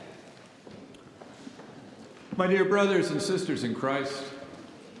My dear brothers and sisters in Christ,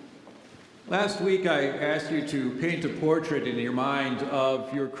 last week I asked you to paint a portrait in your mind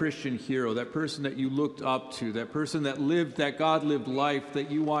of your Christian hero, that person that you looked up to, that person that God lived life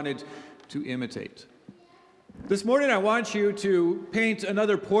that you wanted to imitate. This morning I want you to paint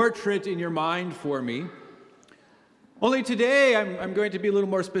another portrait in your mind for me. Only today I'm going to be a little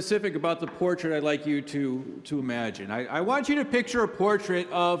more specific about the portrait I'd like you to imagine. I want you to picture a portrait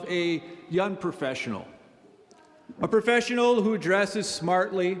of a young professional. A professional who dresses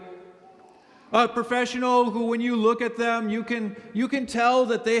smartly. A professional who, when you look at them, you can tell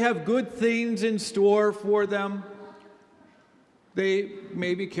that they have good things in store for them. They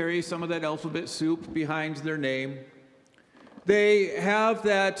maybe carry some of that alphabet soup behind their name. They have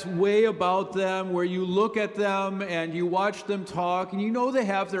that way about them where you look at them and you watch them talk and you know they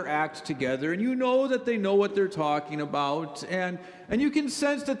have their act together and you know that they know what they're talking about and you can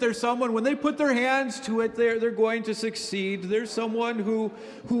sense that there's someone, when they put their hands to it, they're going to succeed. There's someone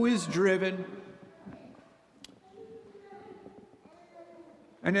who is driven.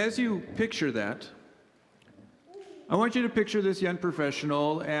 And as you picture that, I want you to picture this young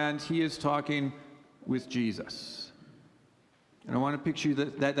professional and he is talking with Jesus. And I want to picture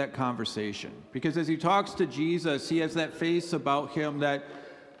that conversation. Because as he talks to Jesus, he has that face about him that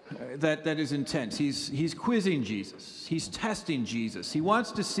is intense. He's quizzing Jesus. He's testing Jesus. He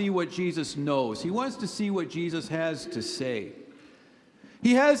wants to see what Jesus knows. He wants to see what Jesus has to say.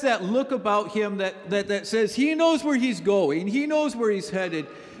 He has that look about him that says he knows where he's going. He knows where he's headed.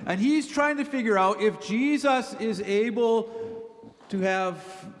 And he's trying to figure out if Jesus is able to have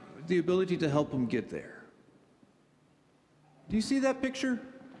the ability to help him get there. Do you see that picture?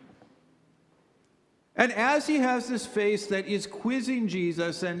 And as he has this face that is quizzing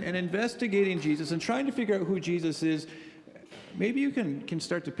Jesus and investigating Jesus and trying to figure out who Jesus is, maybe you can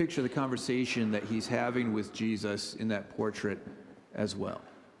start to picture the conversation that he's having with Jesus in that portrait as well.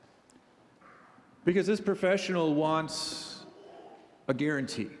 Because this professional wants a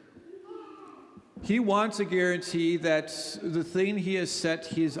guarantee. He wants a guarantee that the thing he has set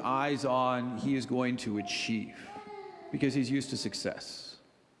his eyes on, he is going to achieve. Because he's used to success.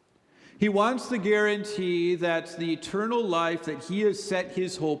 He wants the guarantee that the eternal life that he has set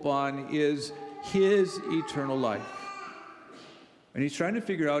his hope on is his eternal life. And he's trying to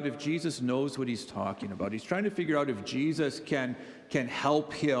figure out if Jesus knows what he's talking about. He's trying to figure out if Jesus can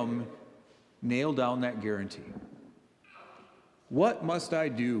help him nail down that guarantee. What must I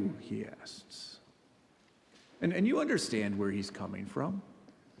do, he asks. And you understand where he's coming from.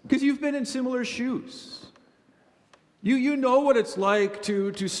 Because you've been in similar shoes. You know what it's like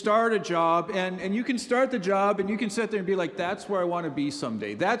to start a job, and you can start the job, and you can sit there and be like, that's where I want to be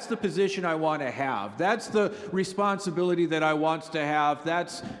someday. That's the position I want to have. That's the responsibility that I want to have.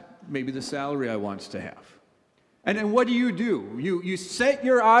 That's maybe the salary I want to have. And then what do? You set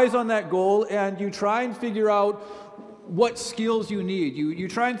your eyes on that goal, and you try and figure out what skills you need. You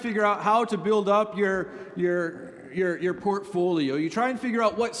try and figure out how to build up your portfolio. You try and figure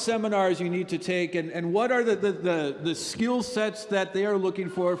out what seminars you need to take and what are the skill sets that they are looking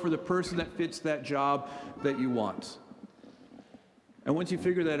for the person that fits that job that you want. And once you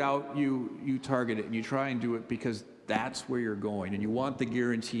figure that out, you target it and you try and do it because that's where you're going and you want the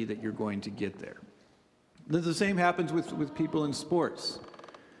guarantee that you're going to get there. The same happens with people in sports.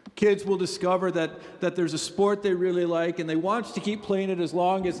 Kids will discover that there's a sport they really like and they want to keep playing it as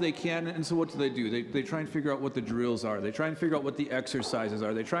long as they can. And so what do? They try and figure out what the drills are. They try and figure out what the exercises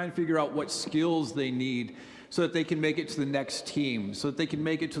are. They try and figure out what skills they need so that they can make it to the next team, so that they can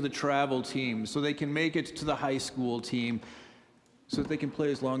make it to the travel team, so they can make it to the high school team, so that they can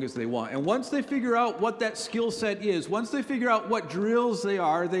play as long as they want. And once they figure out what that skill set is, once they figure out what drills they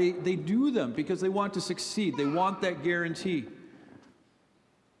are, they do them because they want to succeed. They want that guarantee.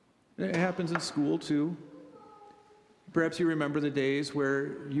 It happens in school, too. Perhaps you remember the days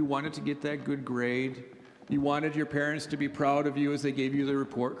where you wanted to get that good grade. You wanted your parents to be proud of you as they gave you the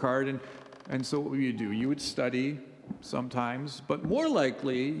report card. And so what would you do? You would study sometimes. But more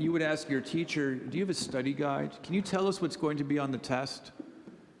likely, you would ask your teacher, do you have a study guide? Can you tell us what's going to be on the test?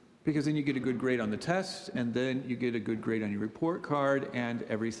 Because then you get a good grade on the test, and then you get a good grade on your report card, and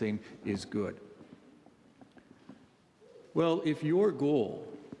everything is good. Well, if you're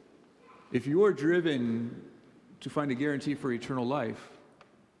driven to find a guarantee for eternal life,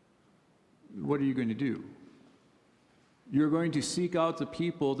 what are you going to do? You're going to seek out the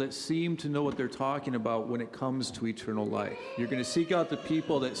people that seem to know what they're talking about when it comes to eternal life. You're going to seek out the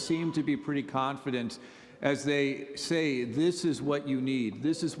people that seem to be pretty confident as they say, this is what you need.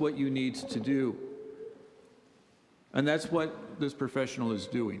 This is what you need to do. And that's what this professional is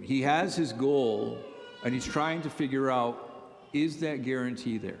doing. He has his goal, And he's trying to figure out, is that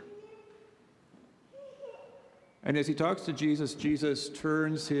guarantee there? And as he talks to Jesus, Jesus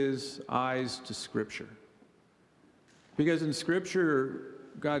turns his eyes to Scripture. Because in Scripture,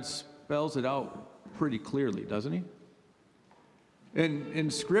 God spells it out pretty clearly, doesn't he? In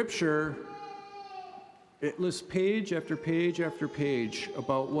Scripture, it lists page after page after page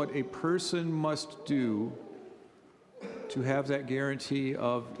about what a person must do to have that guarantee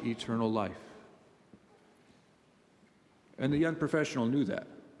of eternal life. And the young professional knew that.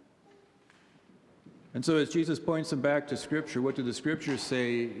 And so as Jesus points him back to Scripture, what do the Scriptures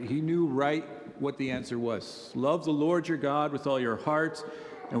say? He knew right what the answer was. Love the Lord your God with all your heart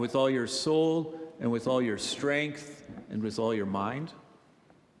and with all your soul and with all your strength and with all your mind.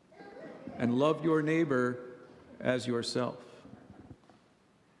 And love your neighbor as yourself.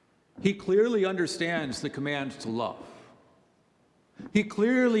 He clearly understands the command to love. He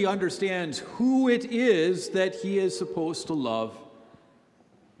clearly understands who it is that he is supposed to love.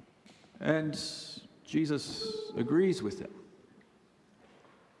 And Jesus agrees with him.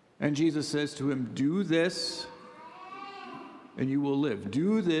 And Jesus says to him, do this and you will live.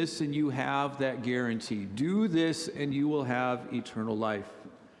 Do this and you have that guarantee. Do this and you will have eternal life.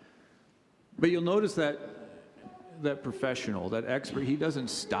 But you'll notice that professional, that expert, he doesn't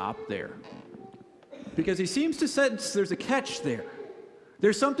stop there. Because he seems to sense there's a catch there.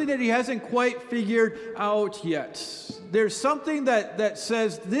 There's something that he hasn't quite figured out yet. There's something that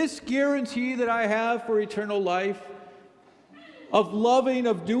says this guarantee that I have for eternal life, of loving,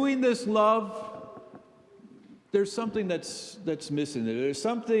 of doing this love, there's something that's missing there. There's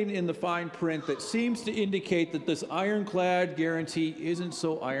something in the fine print that seems to indicate that this ironclad guarantee isn't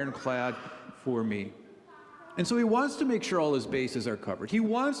so ironclad for me. And so he wants to make sure all his bases are covered. He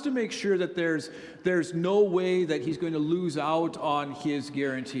wants to make sure that there's no way that he's going to lose out on his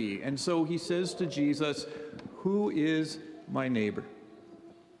guarantee. And so he says to Jesus, who is my neighbor?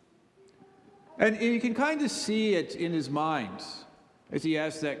 And you can kind of see it in his mind as he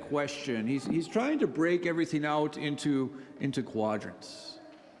asks that question. He's trying to break everything out into quadrants.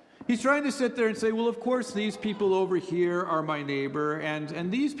 He's trying to sit there and say, well, of course, these people over here are my neighbor,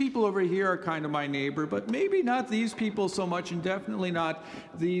 and these people over here are kind of my neighbor, but maybe not these people so much, and definitely not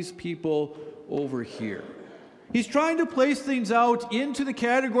these people over here. He's trying to place things out into the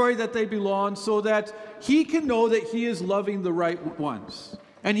category that they belong so that he can know that he is loving the right ones,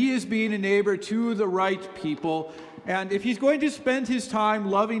 and he is being a neighbor to the right people. And if he's going to spend his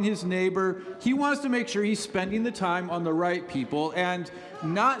time loving his neighbor, he wants to make sure he's spending the time on the right people and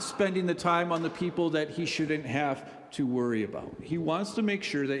not spending the time on the people that he shouldn't have to worry about. He wants to make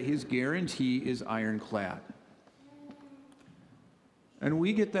sure that his guarantee is ironclad. And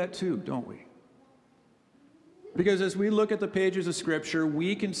we get that too, don't we? Because as we look at the pages of Scripture,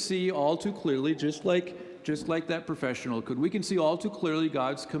 we can see all too clearly, just like that professional could, we can see all too clearly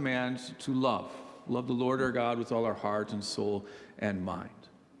God's command to love. Love the Lord our God with all our heart and soul and mind.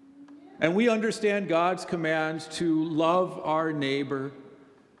 And we understand God's command to love our neighbor.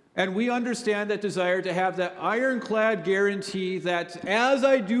 And we understand that desire to have that ironclad guarantee that as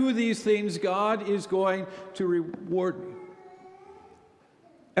I do these things, God is going to reward me.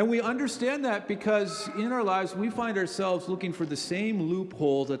 And we understand that because in our lives, we find ourselves looking for the same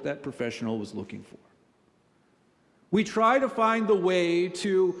loophole that professional was looking for. We try to find the way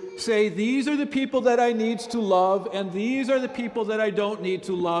to say, these are the people that I need to love, and these are the people that I don't need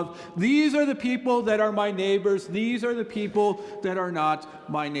to love. These are the people that are my neighbors. These are the people that are not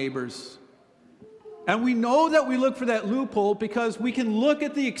my neighbors. And we know that we look for that loophole because we can look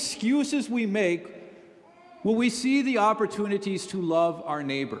at the excuses we make when we see the opportunities to love our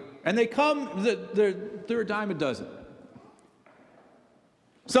neighbor. And they come, they're a dime a dozen.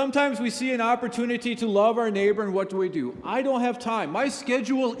 Sometimes we see an opportunity to love our neighbor, and what do? I don't have time. My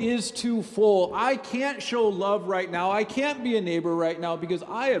schedule is too full. I can't show love right now. I can't be a neighbor right now because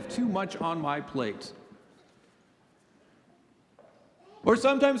I have too much on my plate. Or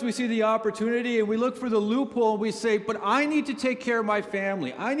sometimes we see the opportunity and we look for the loophole and we say, but I need to take care of my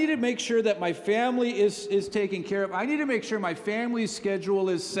family. I need to make sure that my family is taken care of. I need to make sure my family's schedule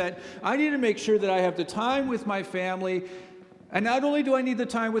is set. I need to make sure that I have the time with my family. And not only do I need the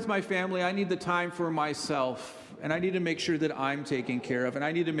time with my family, I need the time for myself. And I need to make sure that I'm taken care of. And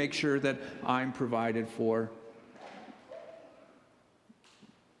I need to make sure that I'm provided for.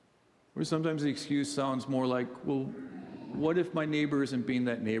 Or sometimes the excuse sounds more like, well, what if my neighbor isn't being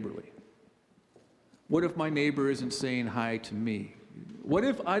that neighborly? What if my neighbor isn't saying hi to me? What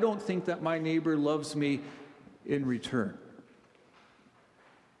if I don't think that my neighbor loves me in return?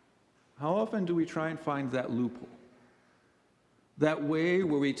 How often do we try and find that loophole? That way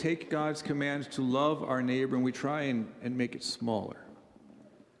where we take God's command to love our neighbor and we try and make it smaller.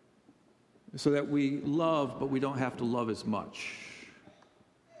 So that we love, but we don't have to love as much.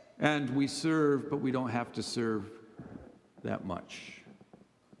 And we serve, but we don't have to serve that much.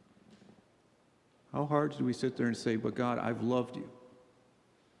 How hard do we sit there and say, but God, I've loved you,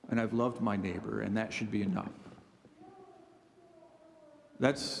 and I've loved my neighbor, and that should be enough.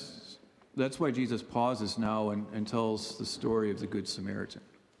 That's why Jesus pauses now and tells the story of the Good Samaritan.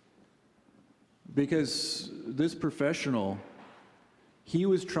 Because this professional, he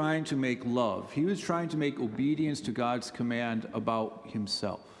was trying to make love. He was trying to make obedience to God's command about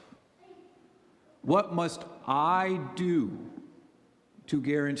himself. What must I do to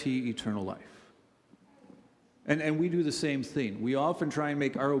guarantee eternal life? And we do the same thing. We often try and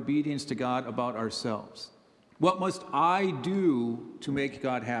make our obedience to God about ourselves. What must I do to make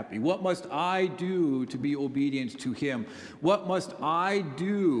God happy? What must I do to be obedient to him? What must I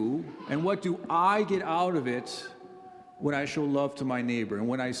do, and what do I get out of it when I show love to my neighbor and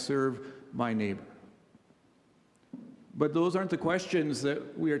when I serve my neighbor? But those aren't the questions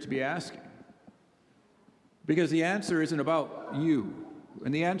that we are to be asking. Because the answer isn't about you,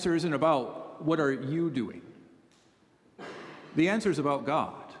 and the answer isn't about what are you doing. The answer is about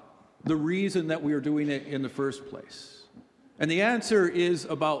God, the reason that we are doing it in the first place. And the answer is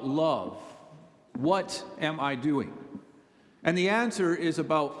about love. What am I doing? And the answer is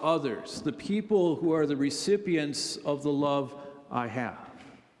about others, the people who are the recipients of the love I have.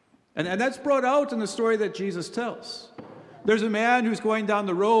 And that's brought out in the story that Jesus tells. There's a man who's going down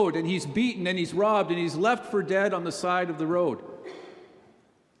the road, and he's beaten, and he's robbed, and he's left for dead on the side of the road.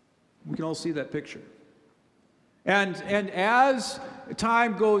 We can all see that picture. And as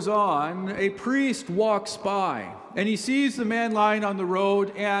time goes on, a priest walks by, and he sees the man lying on the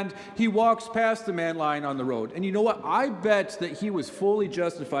road, and he walks past the man lying on the road. And you know what? I bet that he was fully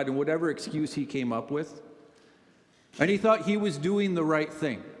justified in whatever excuse he came up with. And he thought he was doing the right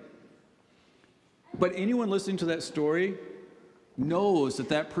thing. But anyone listening to that story knows that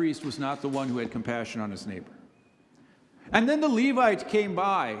that priest was not the one who had compassion on his neighbor. And then the Levite came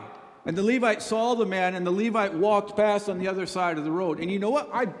by, and the Levite saw the man, and the Levite walked past on the other side of the road. And you know what?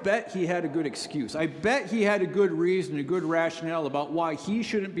 I bet he had a good excuse. I bet he had a good reason, a good rationale about why he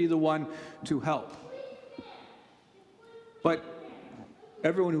shouldn't be the one to help. But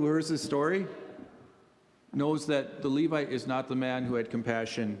everyone who hears this story knows that the Levite is not the man who had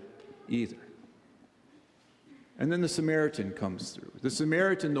compassion either. And then the Samaritan comes through. The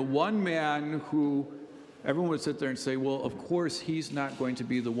Samaritan, the one man who everyone would sit there and say, well, of course, he's not going to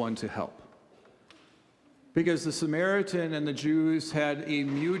be the one to help. Because the Samaritan and the Jews had a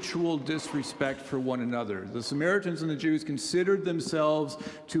mutual disrespect for one another. The Samaritans and the Jews considered themselves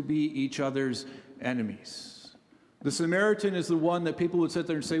to be each other's enemies. The Samaritan is the one that people would sit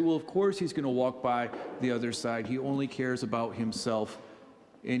there and say, well, of course he's going to walk by the other side. He only cares about himself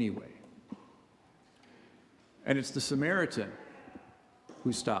anyway. And it's the Samaritan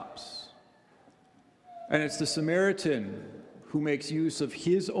who stops. And it's the Samaritan who makes use of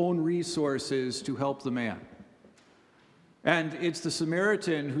his own resources to help the man. And it's the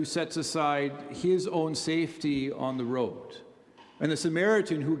Samaritan who sets aside his own safety on the road. And the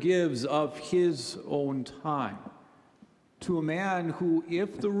Samaritan who gives of his own time to a man who,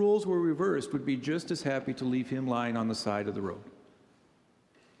 if the roles were reversed, would be just as happy to leave him lying on the side of the road.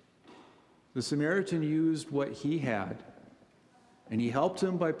 The Samaritan used what he had, and he helped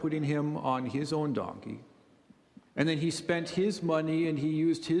him by putting him on his own donkey. And then he spent his money and he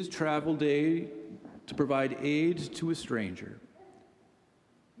used his travel day to provide aid to a stranger.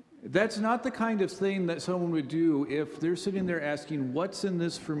 That's not the kind of thing that someone would do if they're sitting there asking, what's in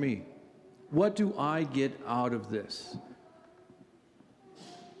this for me? What do I get out of this?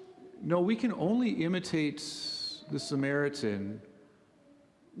 No, we can only imitate the Samaritan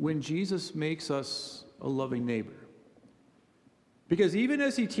when Jesus makes us a loving neighbor. Because even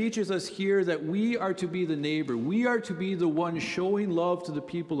as he teaches us here that we are to be the neighbor, we are to be the one showing love to the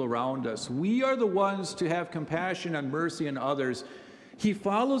people around us, we are the ones to have compassion and mercy on others, he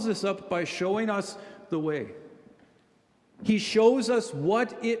follows this up by showing us the way. He shows us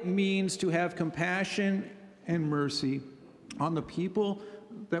what it means to have compassion and mercy on the people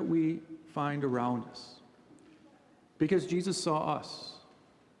that we find around us. Because Jesus saw us.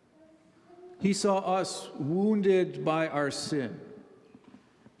 He saw us wounded by our sin.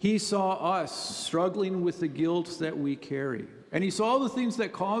 He saw us struggling with the guilt that we carry. And he saw the things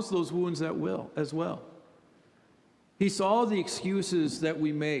that cause those wounds as well. He saw the excuses that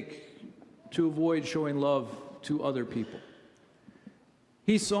we make to avoid showing love to other people.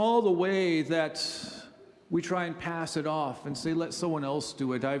 He saw the way that we try and pass it off and say, let someone else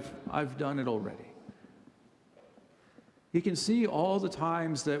do it. I've done it already. He can see all the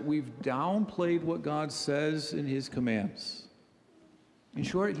times that we've downplayed what God says in his commands. In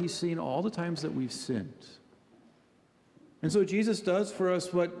short, he's seen all the times that we've sinned. And so Jesus does for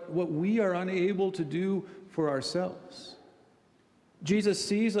us what we are unable to do for ourselves. Jesus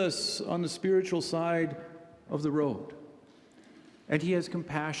sees us on the spiritual side of the road, and he has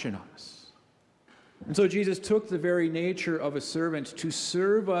compassion on us. And so Jesus took the very nature of a servant to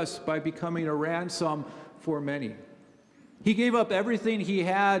serve us by becoming a ransom for many. He gave up everything he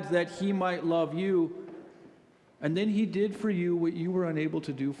had that he might love you, and then he did for you what you were unable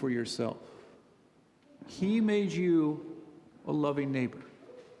to do for yourself. He made you a loving neighbor.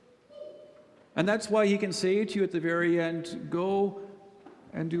 And that's why he can say to you at the very end, go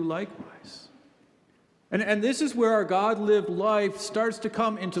and do likewise. And this is where our God-lived life starts to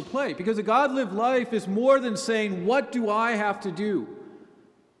come into play, because a God-lived life is more than saying, what do I have to do?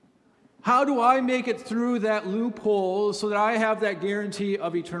 How do I make it through that loophole so that I have that guarantee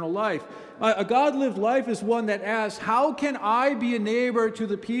of eternal life? A God-lived life is one that asks, how can I be a neighbor to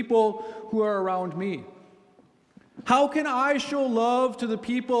the people who are around me? How can I show love to the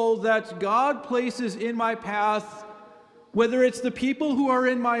people that God places in my path, whether it's the people who are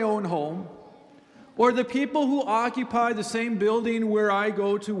in my own home, or the people who occupy the same building where I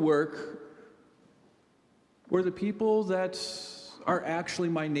go to work, or the people that are actually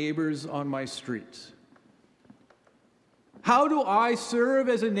my neighbors on my street? How do I serve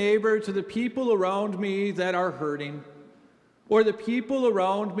as a neighbor to the people around me that are hurting, or the people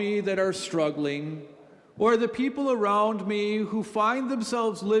around me that are struggling, or the people around me who find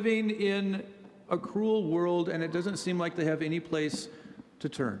themselves living in a cruel world and it doesn't seem like they have any place to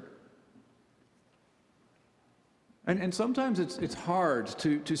turn? And sometimes it's hard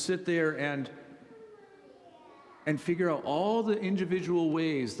to sit there and figure out all the individual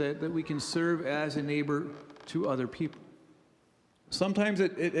ways that we can serve as a neighbor to other people. Sometimes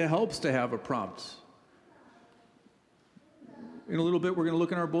it helps to have a prompt. In a little bit, we're going to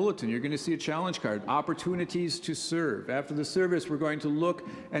look in our bulletin. You're going to see a challenge card, opportunities to serve. After the service, we're going to look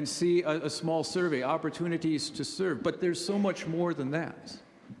and see a small survey, opportunities to serve. But there's so much more than that.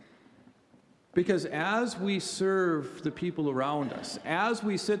 Because as we serve the people around us, as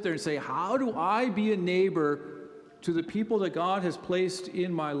we sit there and say, how do I be a neighbor to the people that God has placed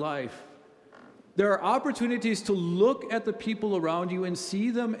in my life, there are opportunities to look at the people around you and see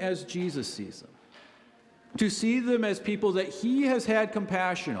them as Jesus sees them. To see them as people that he has had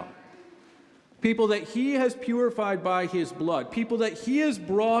compassion on, people that he has purified by his blood, people that he has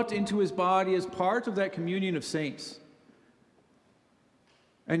brought into his body as part of that communion of saints.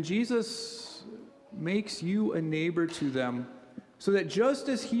 And Jesus makes you a neighbor to them so that just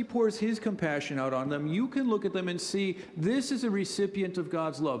as he pours his compassion out on them, you can look at them and see this is a recipient of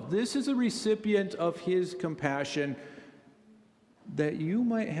God's love. This is a recipient of his compassion, that you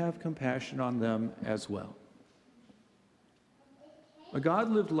might have compassion on them as well. A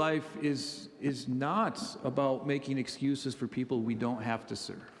God-lived life is not about making excuses for people we don't have to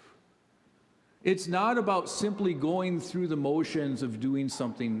serve. It's not about simply going through the motions of doing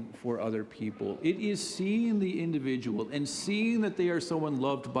something for other people. It is seeing the individual and seeing that they are someone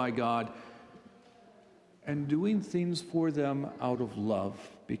loved by God and doing things for them out of love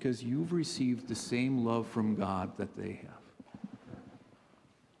because you've received the same love from God that they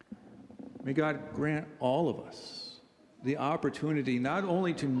have. May God grant all of us the opportunity not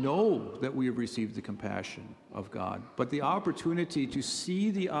only to know that we have received the compassion of God, but the opportunity to see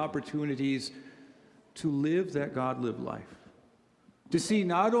the opportunities to live that God-lived life. To see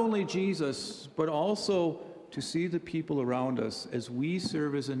not only Jesus, but also to see the people around us as we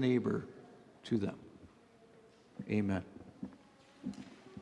serve as a neighbor to them. Amen.